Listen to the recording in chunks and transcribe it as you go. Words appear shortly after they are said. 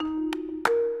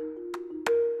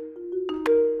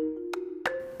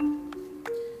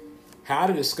How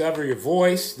to Discover Your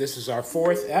Voice. This is our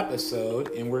fourth episode,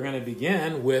 and we're going to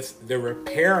begin with The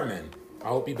Repairman. I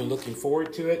hope you've been looking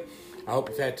forward to it. I hope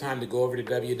you've had time to go over to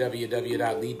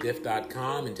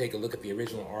www.leaddiff.com and take a look at the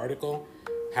original article,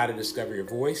 How to Discover Your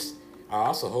Voice. I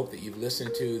also hope that you've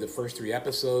listened to the first three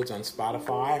episodes on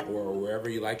Spotify or wherever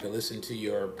you like to listen to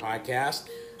your podcast.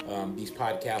 These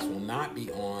podcasts will not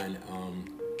be on.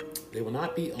 They will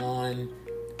not be on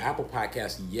Apple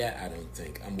Podcasts yet, I don't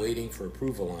think. I'm waiting for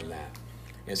approval on that.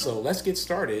 And so let's get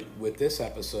started with this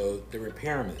episode, The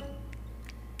Repairman.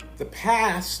 The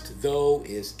past, though,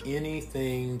 is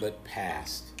anything but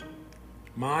past.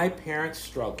 My parents'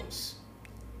 struggles.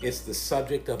 It's the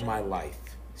subject of my life,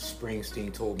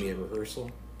 Springsteen told me at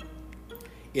rehearsal.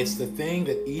 It's the thing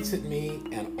that eats at me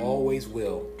and always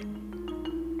will.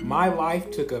 My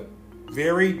life took a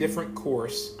very different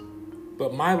course,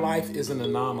 but my life is an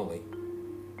anomaly.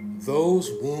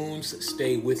 Those wounds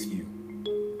stay with you,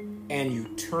 and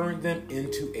you turn them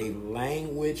into a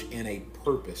language and a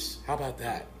purpose. How about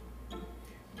that?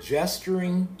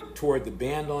 Gesturing toward the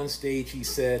band on stage, he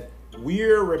said,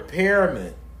 "We're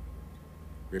repairmen."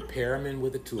 Repairmen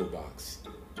with a toolbox.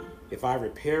 If I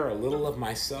repair a little of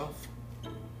myself,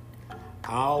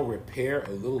 I'll repair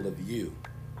a little of you.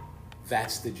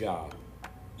 That's the job.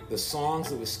 The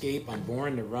songs of escape on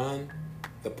Born to Run,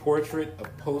 the portrait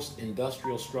of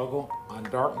post-industrial struggle on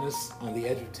Darkness on the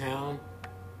Edge of Town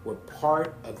were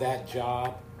part of that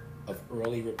job of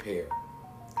early repair.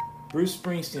 Bruce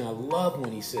Springsteen, I love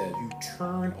when he says, you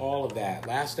turn all of that.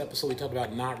 Last episode we talked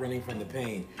about not running from the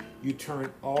pain. You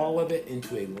turn all of it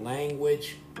into a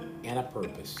language and a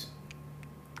purpose.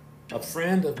 A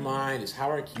friend of mine is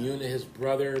Howard Cuyuna. His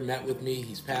brother met with me.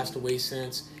 He's passed away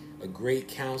since. A great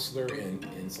counselor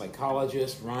and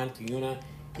psychologist, Ron Cuyuna.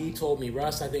 He told me,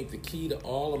 Russ, I think the key to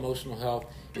all emotional health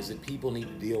is that people need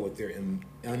to deal with their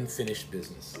unfinished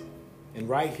business. And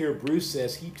right here, Bruce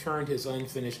says he turned his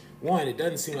unfinished. One, it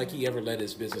doesn't seem like he ever let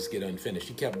his business get unfinished.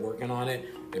 He kept working on it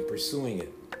and pursuing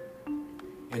it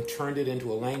and turned it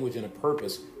into a language and a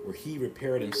purpose where he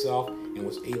repaired himself and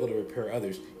was able to repair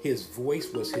others. His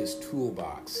voice was his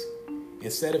toolbox.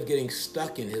 Instead of getting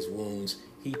stuck in his wounds,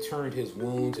 he turned his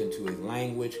wounds into a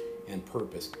language and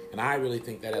purpose. And I really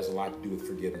think that has a lot to do with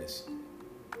forgiveness.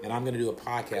 And I'm going to do a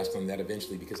podcast on that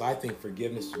eventually because I think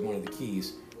forgiveness is one of the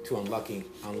keys to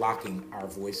unlocking our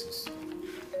voices.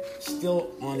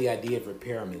 Still on the idea of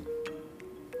repairmen.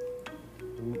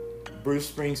 Bruce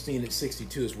Springsteen at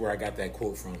 62 is where I got that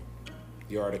quote from.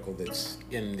 The article that's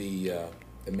in the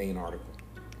main article.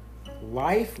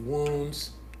 Life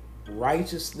wounds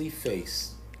righteously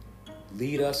faced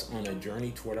lead us on a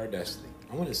journey toward our destiny.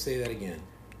 I want to say that again.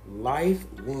 Life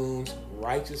wounds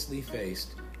righteously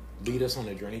faced lead us on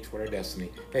a journey toward our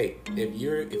destiny. Hey, if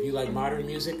you like modern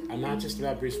music, I'm not just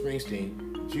about Bruce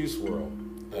Springsteen. Juice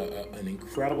WRLD, an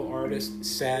incredible artist.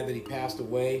 Sad that he passed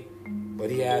away, but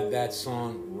he had that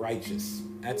song Righteous.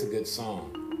 That's a good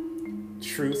song.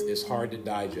 Truth is hard to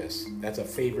digest. That's a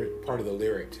favorite part of the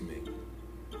lyric to me.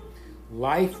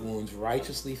 Life wounds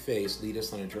righteously faced lead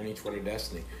us on a journey toward our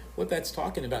destiny. What that's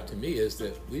talking about to me is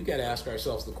that we've got to ask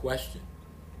ourselves the question,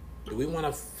 do we want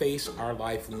to face our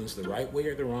life wounds the right way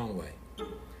or the wrong way?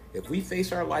 If we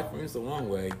face our life wounds the wrong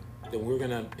way, then we're going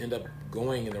to end up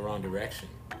going in the wrong direction.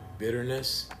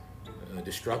 Bitterness,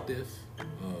 destructive.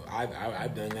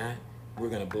 I've done that. We're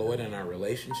going to blow it in our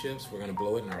relationships. We're going to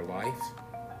blow it in our life.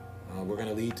 We're going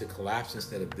to lead to collapse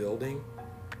instead of building.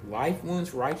 Life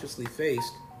wounds righteously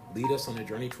faced lead us on a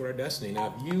journey toward our destiny.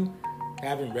 Now, if you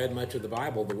haven't read much of the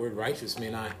Bible, the word righteous may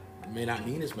not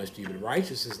mean as much to you, but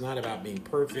righteous is not about being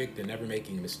perfect and never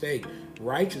making a mistake.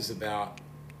 Righteous is about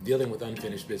dealing with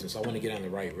unfinished business. I want to get on the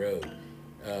right road.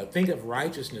 Think of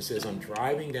righteousness as I'm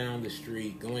driving down the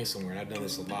street, going somewhere, and I've done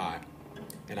this a lot,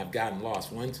 and I've gotten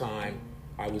lost. One time,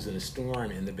 I was in a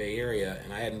storm in the Bay Area,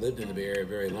 and I hadn't lived in the Bay Area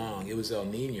very long. It was El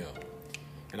Nino,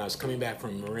 and I was coming back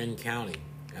from Marin County,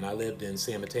 and I lived in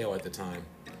San Mateo at the time,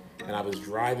 and I was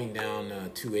driving down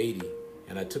 280,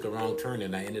 and I took a wrong turn,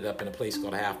 and I ended up in a place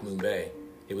called Half Moon Bay.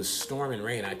 It was storm and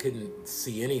rain. I couldn't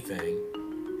see anything,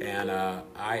 and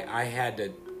I had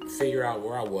to figure out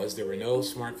where I was. There were no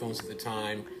smartphones at the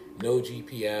time, no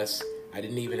GPS. I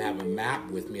didn't even have a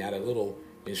map with me. I had a little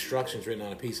instructions written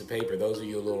on a piece of paper. Those of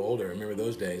you a little older remember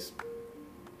those days.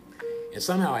 And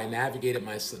somehow I navigated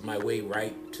my way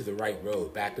right to the right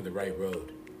road, back to the right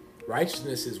road.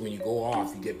 Righteousness is when you go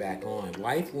off, you get back on.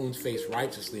 Life wounds faced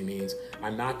righteously means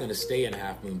I'm not going to stay in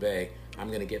Half Moon Bay. I'm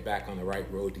going to get back on the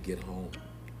right road to get home.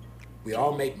 We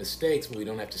all make mistakes, but we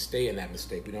don't have to stay in that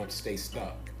mistake. We don't have to stay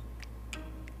stuck.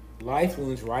 Life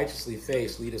wounds righteously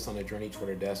faced lead us on a journey toward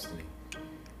our destiny.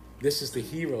 This is the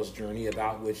hero's journey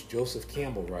about which Joseph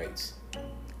Campbell writes.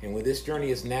 And when this journey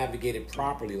is navigated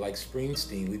properly, like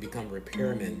Springsteen, we become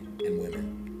repairmen and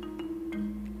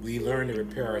women. We learn to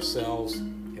repair ourselves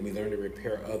and we learn to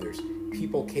repair others.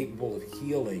 People capable of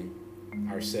healing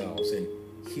ourselves and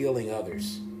healing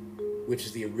others, which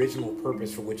is the original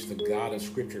purpose for which the God of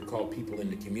Scripture called people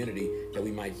into community, that we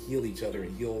might heal each other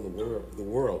and heal the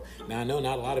world. Now, I know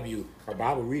not a lot of you are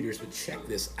Bible readers, but check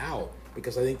this out,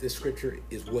 because I think this Scripture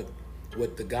is what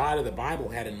the God of the Bible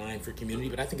had in mind for community,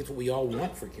 but I think it's what we all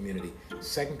want for community.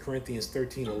 2 Corinthians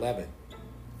 13:11.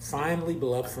 Finally,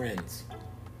 beloved friends,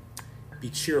 be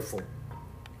cheerful.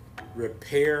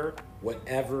 Repair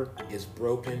whatever is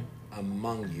broken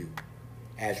among you,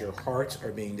 as your hearts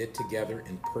are being knit together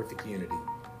in perfect unity.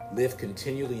 Live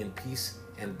continually in peace,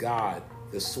 and God,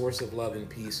 the source of love and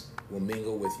peace, will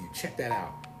mingle with you. Check that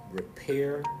out.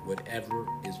 Repair whatever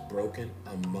is broken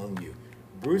among you.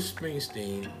 Bruce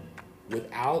Springsteen,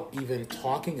 without even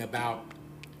talking about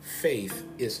faith,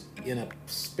 is in a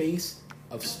space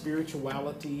of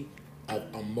spirituality, of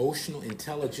emotional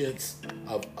intelligence,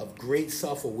 of great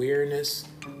self-awareness,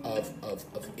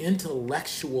 of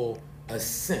intellectual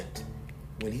assent,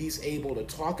 when he's able to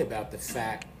talk about the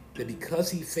fact that because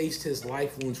he faced his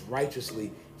life wounds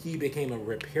righteously, he became a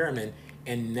repairman.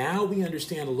 And now we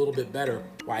understand a little bit better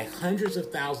why hundreds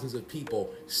of thousands of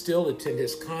people still attend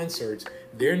his concerts.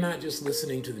 They're not just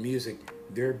listening to the music,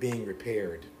 they're being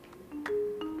repaired.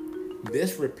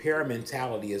 This repair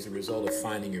mentality is a result of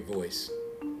finding your voice.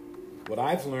 What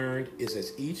I've learned is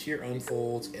as each year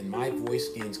unfolds and my voice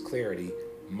gains clarity,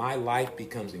 my life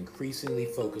becomes increasingly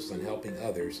focused on helping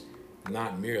others,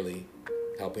 not merely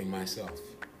helping myself.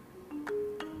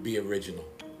 Be original.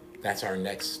 That's our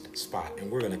next spot.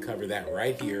 And we're going to cover that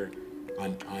right here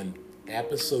on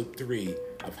episode 3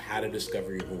 of How to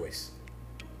Discover Your Voice.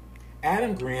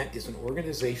 Adam Grant is an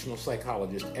organizational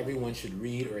psychologist everyone should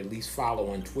read or at least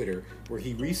follow on Twitter, where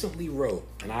he recently wrote,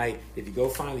 and if you go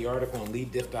find the article on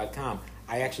leaddiff.com,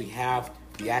 I actually have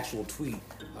the actual tweet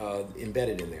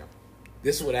embedded in there.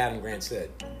 This is what Adam Grant said.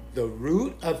 The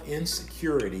root of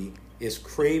insecurity is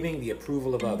craving the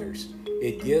approval of others.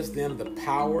 It gives them the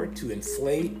power to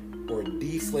inflate or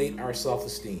deflate our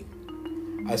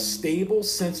self-esteem. A stable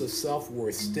sense of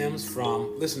self-worth stems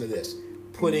from, listen to this,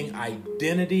 putting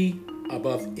identity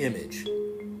above image,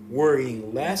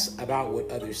 worrying less about what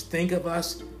others think of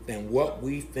us than what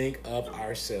we think of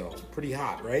ourselves. Pretty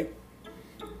hot, right?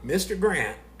 Mr.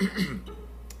 Grant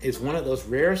is one of those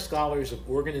rare scholars of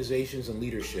organizations and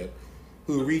leadership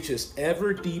who reaches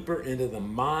ever deeper into the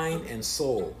mind and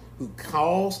soul, who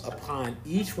calls upon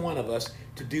each one of us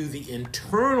to do the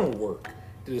internal work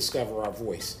to discover our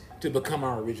voice, to become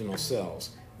our original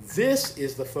selves. This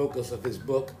is the focus of his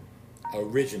book,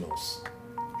 Originals: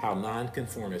 How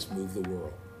Nonconformists Move the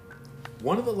World.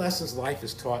 One of the lessons life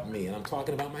has taught me, and I'm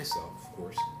talking about myself, of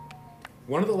course,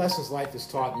 one of the lessons life has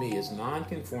taught me is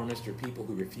nonconformists are people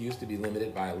who refuse to be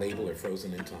limited by a label or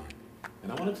frozen in time.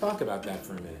 And I want to talk about that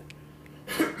for a minute.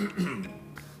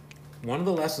 One of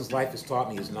the lessons life has taught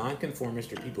me is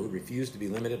nonconformists are people who refuse to be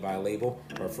limited by a label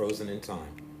or frozen in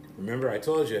time. Remember, I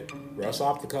told you, Russ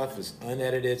Off the Cuff is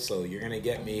unedited, so you're going to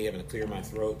get me having to clear my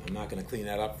throat. I'm not going to clean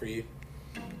that up for you.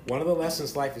 One of the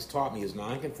lessons life has taught me is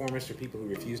nonconformists are people who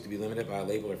refuse to be limited by a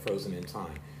label or frozen in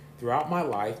time. Throughout my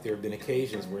life, there have been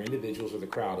occasions where individuals or the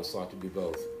crowd have sought to do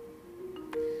both.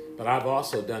 But I've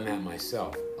also done that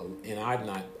myself, and I've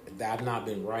not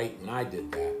been right when I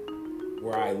did that,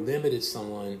 where I limited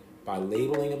someone by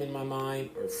labeling them in my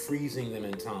mind or freezing them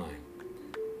in time.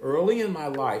 Early in my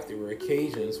life, there were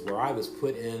occasions where I was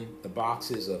put in the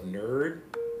boxes of nerd,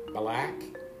 black,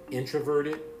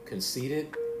 introverted,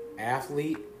 conceited,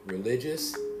 athlete,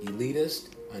 religious, elitist,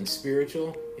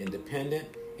 unspiritual, independent,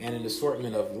 and an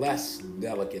assortment of less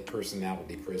delicate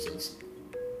personality prisons.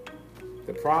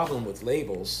 The problem with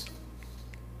labels,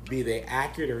 be they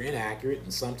accurate or inaccurate,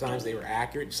 and sometimes they were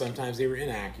accurate, sometimes they were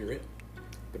inaccurate.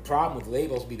 The problem with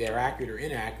labels, be they accurate or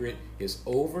inaccurate, is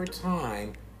over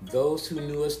time, those who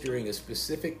knew us during a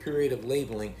specific period of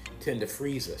labeling tend to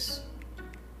freeze us.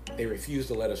 They refuse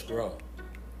to let us grow.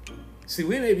 See,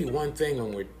 we may be one thing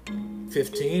when we're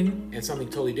 15 and something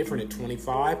totally different at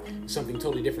 25, something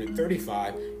totally different at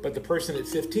 35, but the person at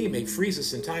 15 may freeze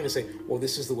us in time and say, well,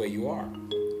 this is the way you are.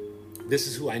 This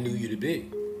is who I knew you to be.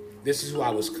 This is who I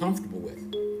was comfortable with.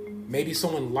 Maybe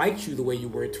someone liked you the way you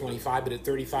were at 25, but at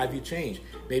 35 you changed.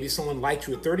 Maybe someone liked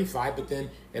you at 35, but then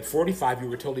at 45 you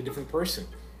were a totally different person.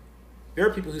 There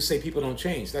are people who say people don't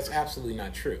change. That's absolutely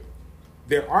not true.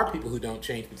 There are people who don't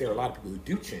change, but there are a lot of people who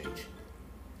do change.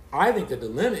 I think the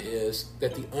dilemma is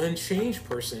that the unchanged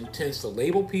person tends to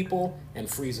label people and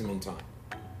freeze them in time.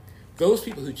 those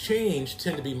people who change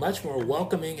tend to be much more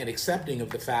welcoming and accepting of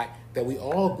the fact that we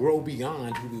all grow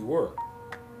beyond who we were.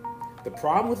 The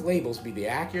problem with labels, be they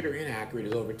accurate or inaccurate,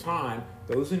 is over time,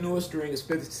 those who knew us during a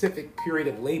specific period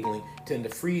of labeling tend to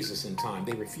freeze us in time.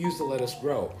 They refuse to let us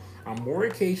grow. On more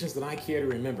occasions than I care to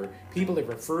remember, people have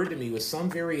referred to me with some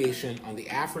variation on the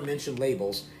aforementioned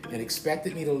labels and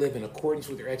expected me to live in accordance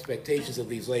with their expectations of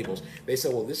these labels. They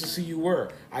said, well, this is who you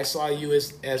were. I saw you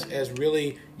as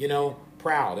really,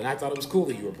 proud, and I thought it was cool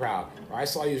that you were proud. Or I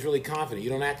saw you as really confident.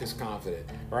 You don't act as confident.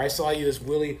 Or I saw you as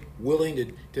really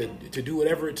willing to do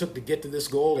whatever it took to get to this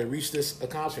goal and reach this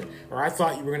accomplishment. Or I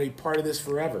thought you were going to be part of this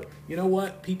forever. You know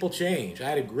what? People change. I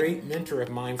had a great mentor of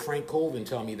mine, Frank Colvin,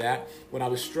 tell me that when I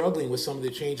was struggling with some of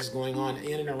the changes going on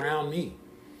in and around me.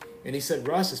 And he said,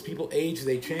 Russ, as people age,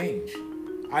 they change.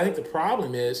 I think the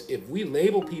problem is if we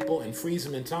label people and freeze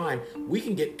them in time, we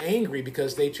can get angry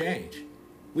because they change.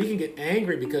 We can get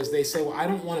angry because they say, well, I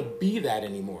don't want to be that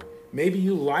anymore. Maybe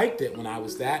you liked it when I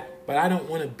was that, but I don't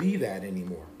want to be that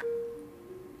anymore.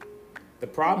 The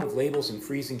problem with labels and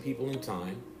freezing people in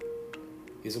time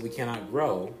is that we cannot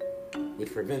grow,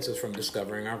 which prevents us from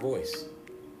discovering our voice.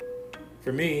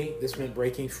 For me, this meant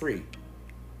breaking free,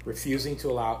 refusing to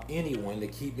allow anyone to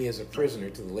keep me as a prisoner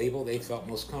to the label they felt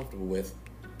most comfortable with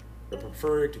or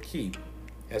preferred to keep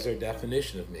as their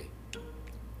definition of me.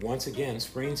 Once again,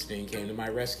 Springsteen came to my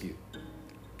rescue.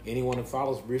 Anyone who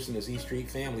follows Bruce and his E Street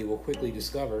family will quickly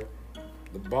discover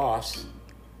the boss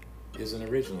is an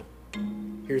original.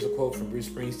 Here's a quote from Bruce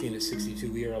Springsteen at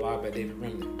 62 We Are Alive by David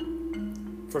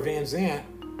Remden. For Van Zandt,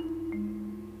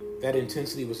 that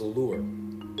intensity was a lure.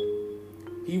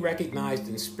 He recognized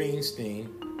in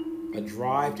Springsteen a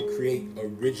drive to create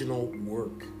original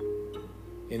work.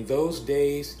 In those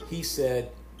days, he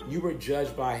said, you were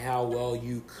judged by how well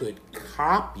you could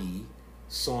copy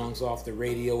songs off the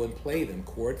radio and play them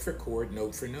chord for chord,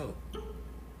 note for note.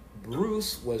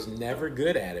 Bruce was never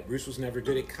good at it. Bruce was never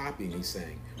good at copying, he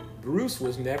sang. Bruce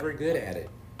was never good at it.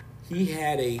 He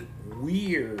had a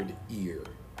weird ear.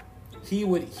 He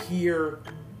would hear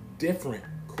different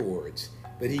chords,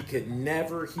 but he could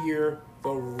never hear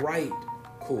the right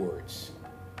chords.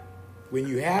 When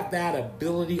you have that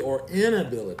ability or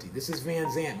inability, this is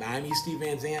Van Zandt. Now, I'm Steve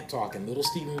Van Zandt talking, little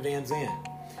Steven Van Zandt.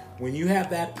 When you have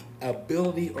that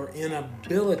ability or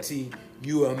inability,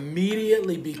 you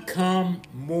immediately become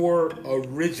more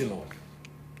original.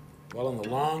 Well, in the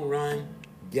long run,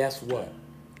 guess what?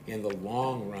 In the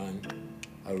long run,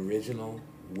 original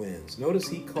wins. Notice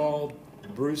he called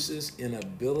Bruce's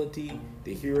inability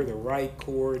to hear the right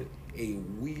chord a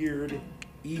weird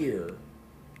ear.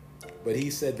 But he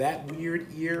said that weird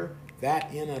ear,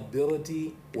 that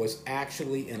inability was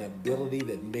actually an ability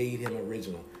that made him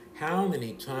original. How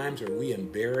many times are we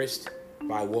embarrassed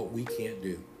by what we can't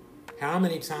do? How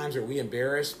many times are we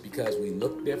embarrassed because we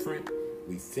look different,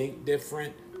 we think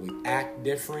different, we act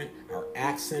different, our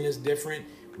accent is different?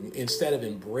 Instead of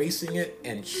embracing it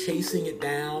and chasing it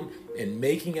down and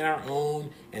making it our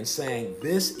own and saying,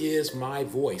 this is my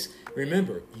voice.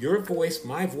 Remember, your voice,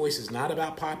 my voice, is not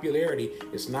about popularity.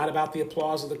 It's not about the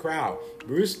applause of the crowd.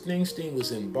 Bruce Springsteen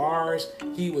was in bars.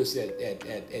 He was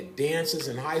at dances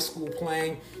in high school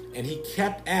playing, and he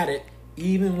kept at it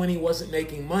even when he wasn't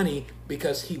making money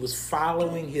because he was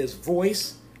following his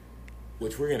voice,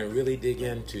 which we're going to really dig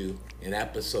into in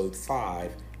episode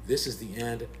 5. This is the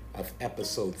end of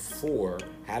episode 4,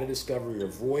 How to Discover Your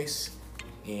Voice.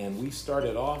 And we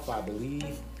started off, I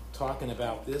believe, talking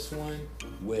about this one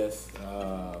with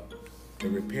The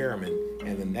Repairman.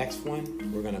 And the next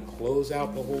one, we're going to close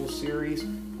out the whole series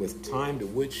with Time to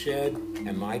Woodshed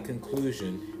and my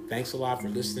conclusion. Thanks a lot for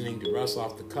listening to Russ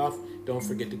Off the Cuff. Don't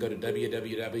forget to go to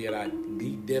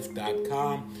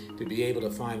www.thediff.com to be able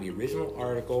to find the original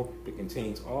article that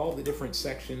contains all the different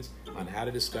sections on how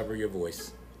to discover your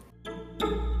voice.